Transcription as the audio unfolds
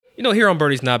Here on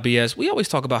Birdie's Not BS, we always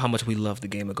talk about how much we love the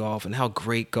game of golf and how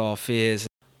great golf is.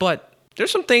 But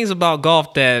there's some things about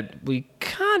golf that we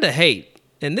kind of hate.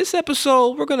 In this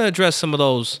episode, we're going to address some of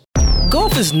those.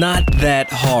 Golf is not that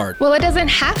hard. Well, it doesn't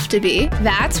have to be.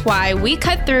 That's why we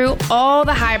cut through all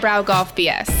the highbrow golf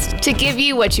BS to give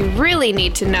you what you really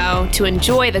need to know to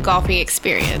enjoy the golfing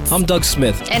experience. I'm Doug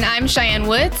Smith. And I'm Cheyenne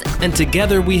Woods. And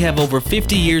together we have over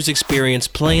 50 years experience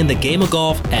playing the game of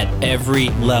golf at every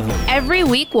level. Every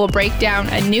week we'll break down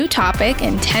a new topic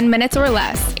in 10 minutes or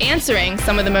less, answering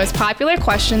some of the most popular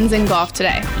questions in golf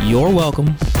today. You're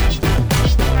welcome.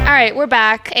 All right, we're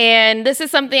back, and this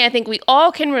is something I think we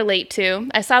all can relate to.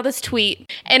 I saw this tweet,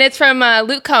 and it's from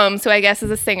Luke Combs, who I guess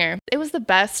is a singer. It was the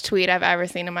best tweet I've ever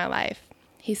seen in my life.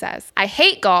 He says, "I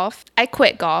hate golf. I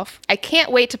quit golf. I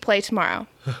can't wait to play tomorrow."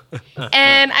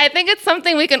 And I think it's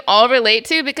something we can all relate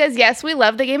to because, yes, we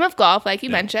love the game of golf, like you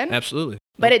mentioned. Absolutely.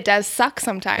 But it does suck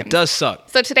sometimes. It does suck.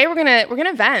 So today we're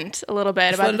gonna vent a little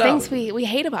bit about the things we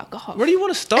hate about golf. Where do you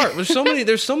want to start?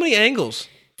 There's so many angles.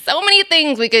 So many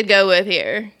things we could go with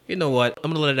here. You know what?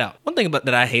 I'm going to let it out. One thing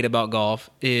that I hate about golf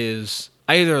is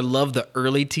I either love the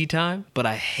early tee time, but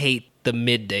I hate the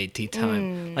midday tee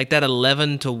time. Like that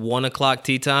 11 to 1 o'clock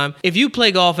tee time. If you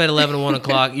play golf at 11 to 1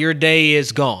 o'clock, your day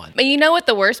is gone. But you know what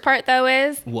the worst part, though,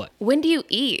 is? What? When do you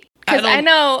eat? Because I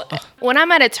know when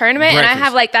I'm at a tournament and I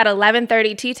have like that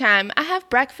 11:30 tee time, I have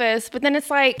breakfast, but then it's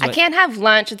like I can't have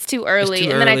lunch. It's too early.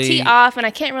 Then I tee off and I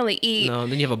can't really eat. No,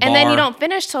 then you have a bar. And then you don't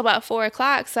finish till about 4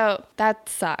 o'clock. So that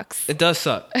sucks. It does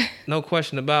suck. No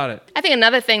question about it. I think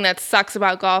another thing that sucks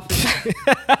about golf is...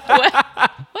 What?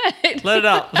 Let it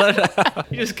out.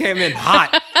 You just came in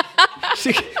hot.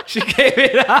 She came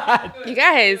in hot. You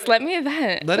guys, let me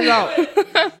vent. Let it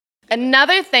out.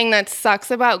 Another thing that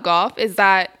sucks about golf is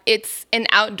that it's an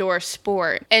outdoor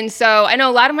sport. And so I know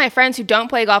a lot of my friends who don't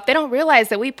play golf, they don't realize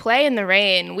that we play in the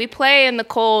rain, we play in the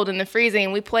cold and the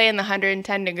freezing, we play in the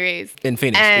 110 degrees. In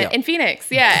Phoenix, In Phoenix,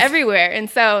 everywhere. And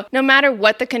so no matter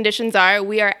what the conditions are,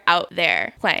 we are out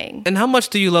there playing. And how much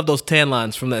do you love those tan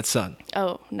lines from that sun?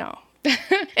 Oh, no.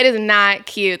 It is not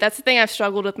cute. That's the thing I've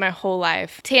struggled with my whole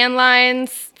life. Tan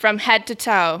lines from head to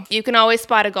toe. You can always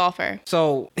spot a golfer.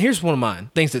 So here's one of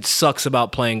mine. Things that sucks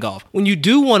about playing golf. When you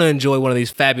do want to enjoy one of these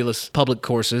fabulous public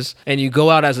courses and you go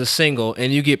out as a single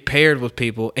and you get paired with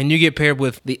people and you get paired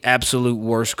with the absolute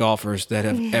worst golfers that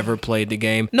have ever played the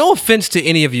game. No offense to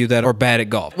any of you that are bad at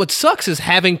golf. What sucks is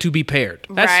having to be paired.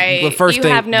 That's the first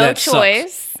thing that sucks. You have no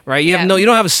choice. Right? You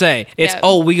don't have a say. It's,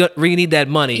 we need that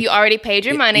money. You already paid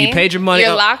your money. You paid your money.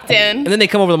 You're locked in. And then they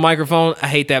come over the microphone. I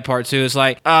hate that part too. It's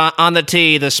like, on the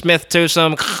tee, the Smith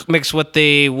twosome mixed with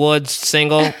the Woods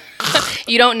single.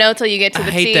 You don't know till you get to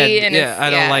the tee. I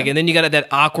don't like it. And then you got that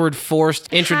awkward,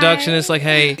 forced introduction. Hi. It's like,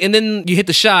 hey. And then you hit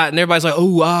the shot and everybody's like,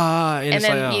 ooh, ah. And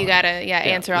then you got to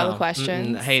answer all the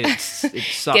questions. I hate it. It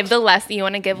sucks. Give the lesson. You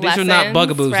want to give lessons. These are not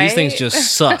bugaboos. Right? These things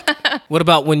just suck. What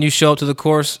about when you show up to the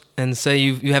course and say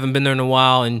you haven't been there in a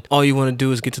while and all you want to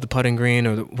do is get to the putting green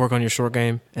or work on your short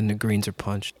game and the greens are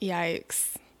punched? Yikes.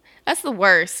 That's the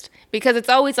worst because it's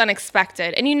always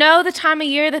unexpected. And you know the time of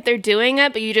year that they're doing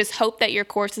it, but you just hope that your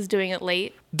course is doing it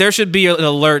late. There should be an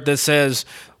alert that says,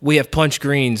 we have punch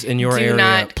greens in your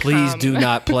area. Please do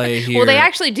not play here. Well, they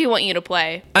actually do want you to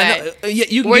play. I know.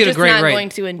 You can we're get just a great not rate. Going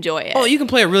to enjoy it. Oh, you can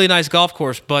play a really nice golf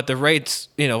course, but the rate's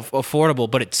affordable,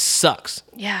 but it sucks.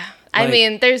 Yeah. I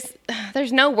mean,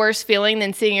 there's no worse feeling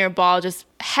than seeing your ball just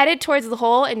headed towards the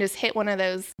hole and just hit one of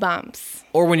those bumps.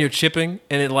 Or when you're chipping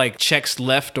and it like checks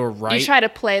left or right. You try to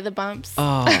play the bumps.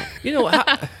 Oh, I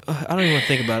don't even want to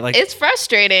think about it. Like, it's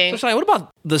frustrating. So what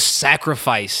about the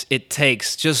sacrifice it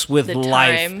takes just with the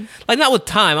life? Time. Like not with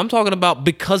time. I'm talking about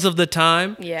because of the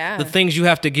time. Yeah. The things you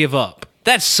have to give up.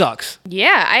 That sucks.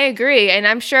 Yeah, I agree. And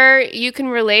I'm sure you can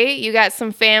relate. You got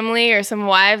some family or some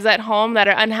wives at home that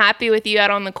are unhappy with you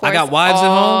out on the course. I got wives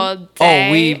all at home?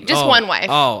 Day. Just one wife.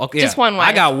 Oh, okay. Just one wife.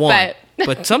 I got one.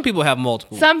 But some people have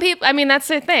multiple. Some people, I mean, that's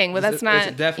their thing, but that's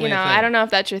not, definitely I don't know if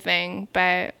that's your thing,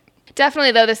 but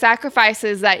definitely though, the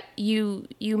sacrifices that you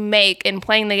make in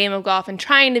playing the game of golf and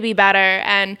trying to be better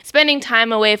and spending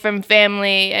time away from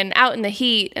family and out in the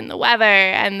heat and the weather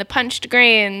and the punched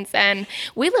greens, and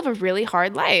we live a really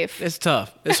hard life. It's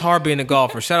tough. It's hard being a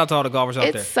golfer. Shout out to all the golfers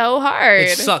out there. It's so hard.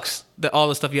 It sucks that all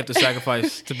the stuff you have to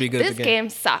sacrifice to be good at the game. This game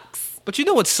sucks. But you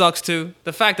know what sucks too?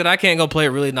 The fact that I can't go play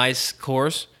a really nice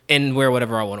course and wear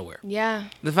whatever I want to wear. Yeah.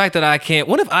 The fact that I can't.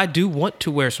 What if I do want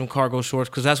to wear some cargo shorts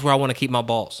because that's where I want to keep my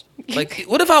balls? Like,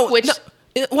 what if I?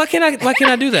 Why can't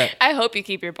I do that? I hope you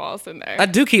keep your balls in there. I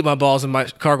do keep my balls in my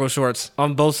cargo shorts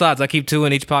on both sides. I keep two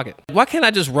in each pocket. Why can't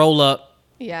I just roll up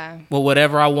Yeah. Well,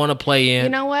 whatever I want to play in. You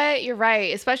know what? You're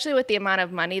right. Especially with the amount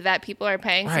of money that people are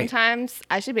paying sometimes.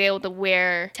 I should be able to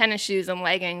wear tennis shoes and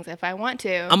leggings if I want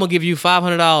to. I'm going to give you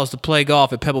 $500 to play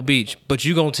golf at Pebble Beach, but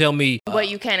you going to tell me what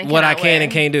you can and what I cannot can wear.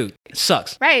 and can't do. It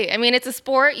sucks. Right. I mean, it's a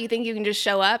sport. You think you can just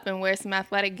show up and wear some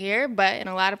athletic gear, but in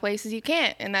a lot of places you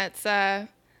can't. And that's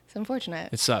it's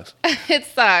unfortunate. It sucks. It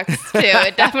sucks, too.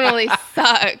 It definitely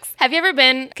sucks. Have you ever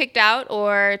been kicked out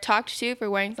or talked to for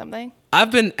wearing something?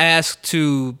 I've been asked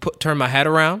to turn my hat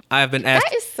around. I've been asked.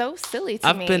 That is so silly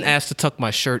to me. I've been asked to tuck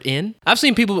my shirt in. I've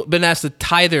seen people been asked to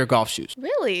tie their golf shoes.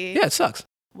 Really? Yeah, it sucks.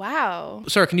 Wow.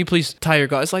 Sir, can you please tie your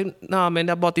golf? It's like, nah, man,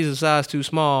 I bought these a size too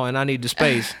small and I need the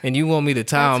space. And you want me to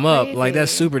tie them up? Like,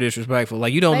 that's super disrespectful.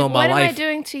 Like, you don't know my life. What am I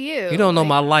doing to you? You don't know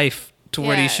my life to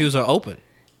where these shoes are open.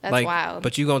 That's wild.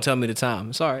 But you gonna tell me the time.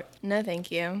 It's all right. No,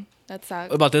 thank you. That sucks.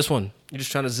 What about this one? You're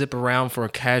just trying to zip around for a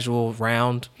casual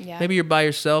round. Yeah. Maybe you're by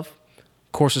yourself.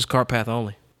 Course is cart path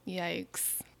only.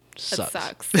 Yikes. Sucks.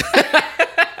 That sucks.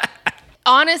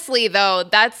 Honestly, though,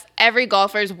 that's every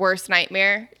golfer's worst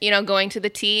nightmare. You know, going to the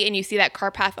tee and you see that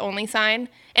car path only sign,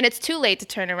 and it's too late to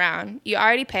turn around. You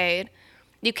already paid.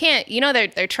 You can't. You know,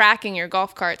 they're tracking your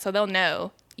golf cart, so they'll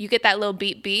know. You get that little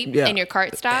beep beep, and your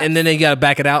cart stops, and then they gotta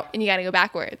back it out, and you gotta go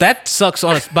backwards. That sucks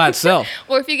by itself.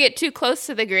 Or if you get too close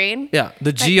to the green. Yeah,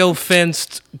 the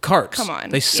geo-fenced carts. Come on,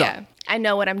 they suck. Yeah, I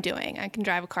know what I'm doing. I can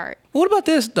drive a cart. What about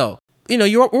this though? You know,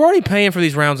 we're already paying for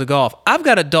these rounds of golf. I've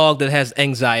got a dog that has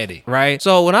anxiety, right?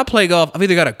 So when I play golf, I've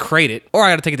either got to crate it or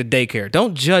I got to take it to daycare.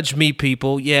 Don't judge me,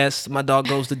 people. Yes, my dog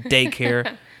goes to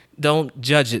daycare. Don't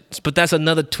judge it. But that's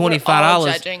another $25. We're all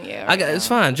judging you. It's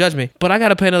fine, judge me. But I got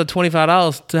to pay another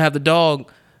 $25 to have the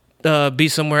dog be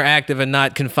somewhere active and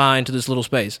not confined to this little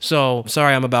space. So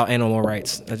sorry, I'm about animal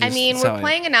rights. We're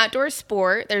playing an outdoor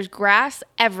sport. There's grass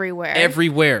everywhere.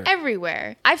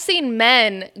 Everywhere. I've seen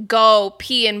men go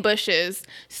pee in bushes.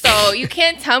 So you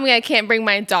can't tell me I can't bring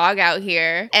my dog out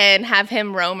here and have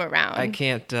him roam around. I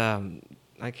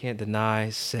can't deny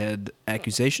said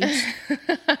accusations.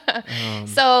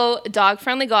 So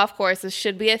dog-friendly golf courses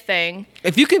should be a thing.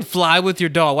 If you can fly with your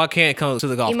dog, why can't it come to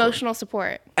the golf course? Emotional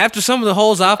support. After some of the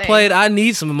holes I've played, I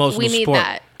need some emotional support. We need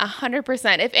that.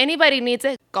 100%. If anybody needs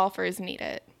it, golfers need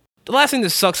it. The last thing that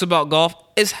sucks about golf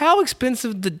is how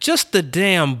expensive just the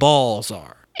damn balls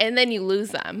are. And then you lose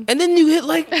them. And then you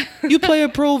hit you play a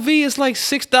Pro V, it's like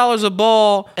 $6 a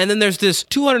ball. And then there's this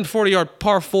 240-yard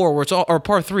par 4 or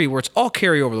par 3 where it's all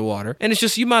carry over the water. And it's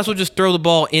just, you might as well just throw the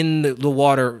ball in the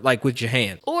water like with your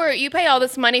hand. Or you pay all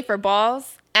this money for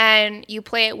balls and you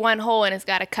play it one hole and it's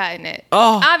got a cut in it.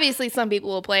 Oh. Obviously, some people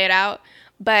will play it out,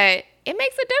 but it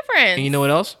makes a difference. And you know what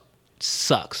else? It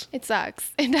sucks. It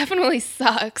sucks. It definitely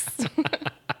sucks.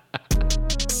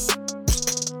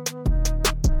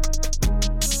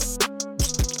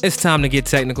 It's time to get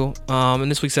technical. In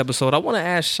this week's episode, I want to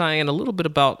ask Cheyenne a little bit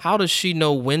about how does she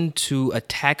know when to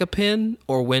attack a pin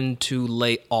or when to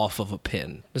lay off of a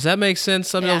pin. Does that make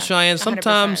sense? Yeah, Cheyenne,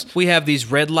 sometimes 100%. we have these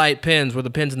red light pins where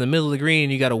the pin's in the middle of the green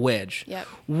and you got a wedge. Yep.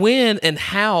 When and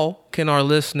how can our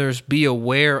listeners be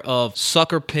aware of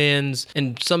sucker pins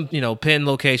and some, pin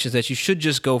locations that you should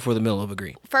just go for the middle of a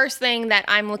green? First thing that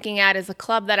I'm looking at is a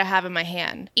club that I have in my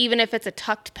hand. Even if it's a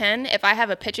tucked pin, if I have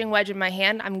a pitching wedge in my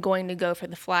hand, I'm going to go for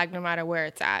the flag no matter where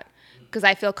it's at, because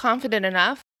I feel confident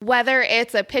enough. Whether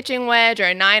it's a pitching wedge or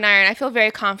a 9-iron, I feel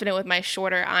very confident with my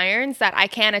shorter irons that I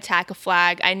can attack a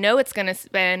flag. I know it's going to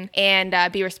spin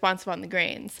and be responsive on the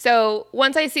greens. So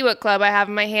once I see what club I have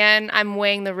in my hand, I'm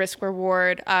weighing the risk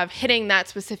reward of hitting that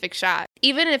specific shot.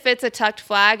 Even if it's a tucked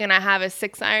flag and I have a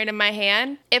 6-iron in my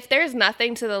hand, if there's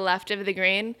nothing to the left of the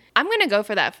green, I'm going to go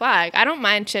for that flag. I don't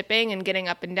mind chipping and getting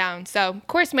up and down. So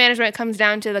course management comes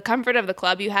down to the comfort of the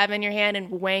club you have in your hand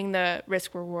and weighing the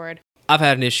risk reward. I've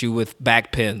had an issue with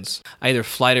back pins. I either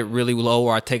flight it really low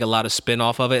or I take a lot of spin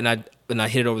off of it and I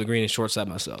hit it over the green and short side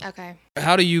myself. Okay.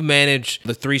 How do you manage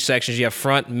the 3 sections? You have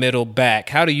front, middle, back.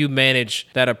 How do you manage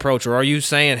that approach? Or are you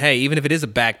saying, hey, even if it is a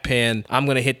back pin, I'm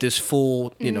going to hit this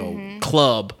full,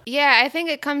 club? Yeah, I think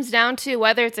it comes down to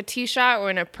whether it's a tee shot or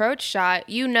an approach shot,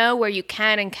 you know where you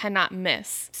can and cannot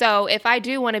miss. So if I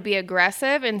do want to be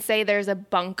aggressive and say there's a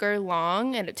bunker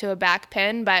long and to a back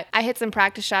pin, but I hit some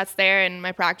practice shots there in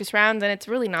my practice rounds and it's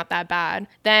really not that bad,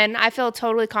 then I feel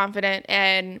totally confident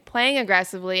in playing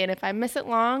aggressively. And if I miss it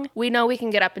long, we know we can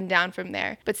get up and down from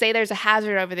there. But say there's a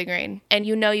hazard over the green and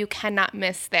you know you cannot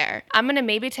miss there. I'm going to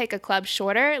maybe take a club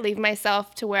shorter, leave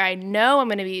myself to where I know I'm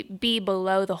going to be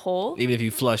below the hole. Even if you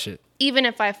flush it. Even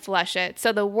if I flush it.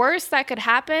 So the worst that could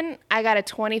happen, I got a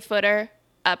 20-footer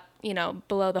up,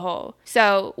 below the hole.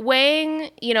 So weighing,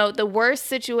 the worst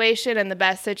situation and the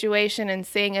best situation and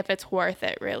seeing if it's worth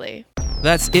it, really.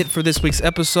 That's it for this week's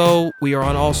episode. We are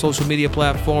on all social media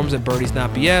platforms at Birdies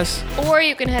Not BS. Or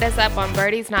you can hit us up on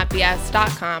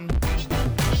birdiesnotbs.com.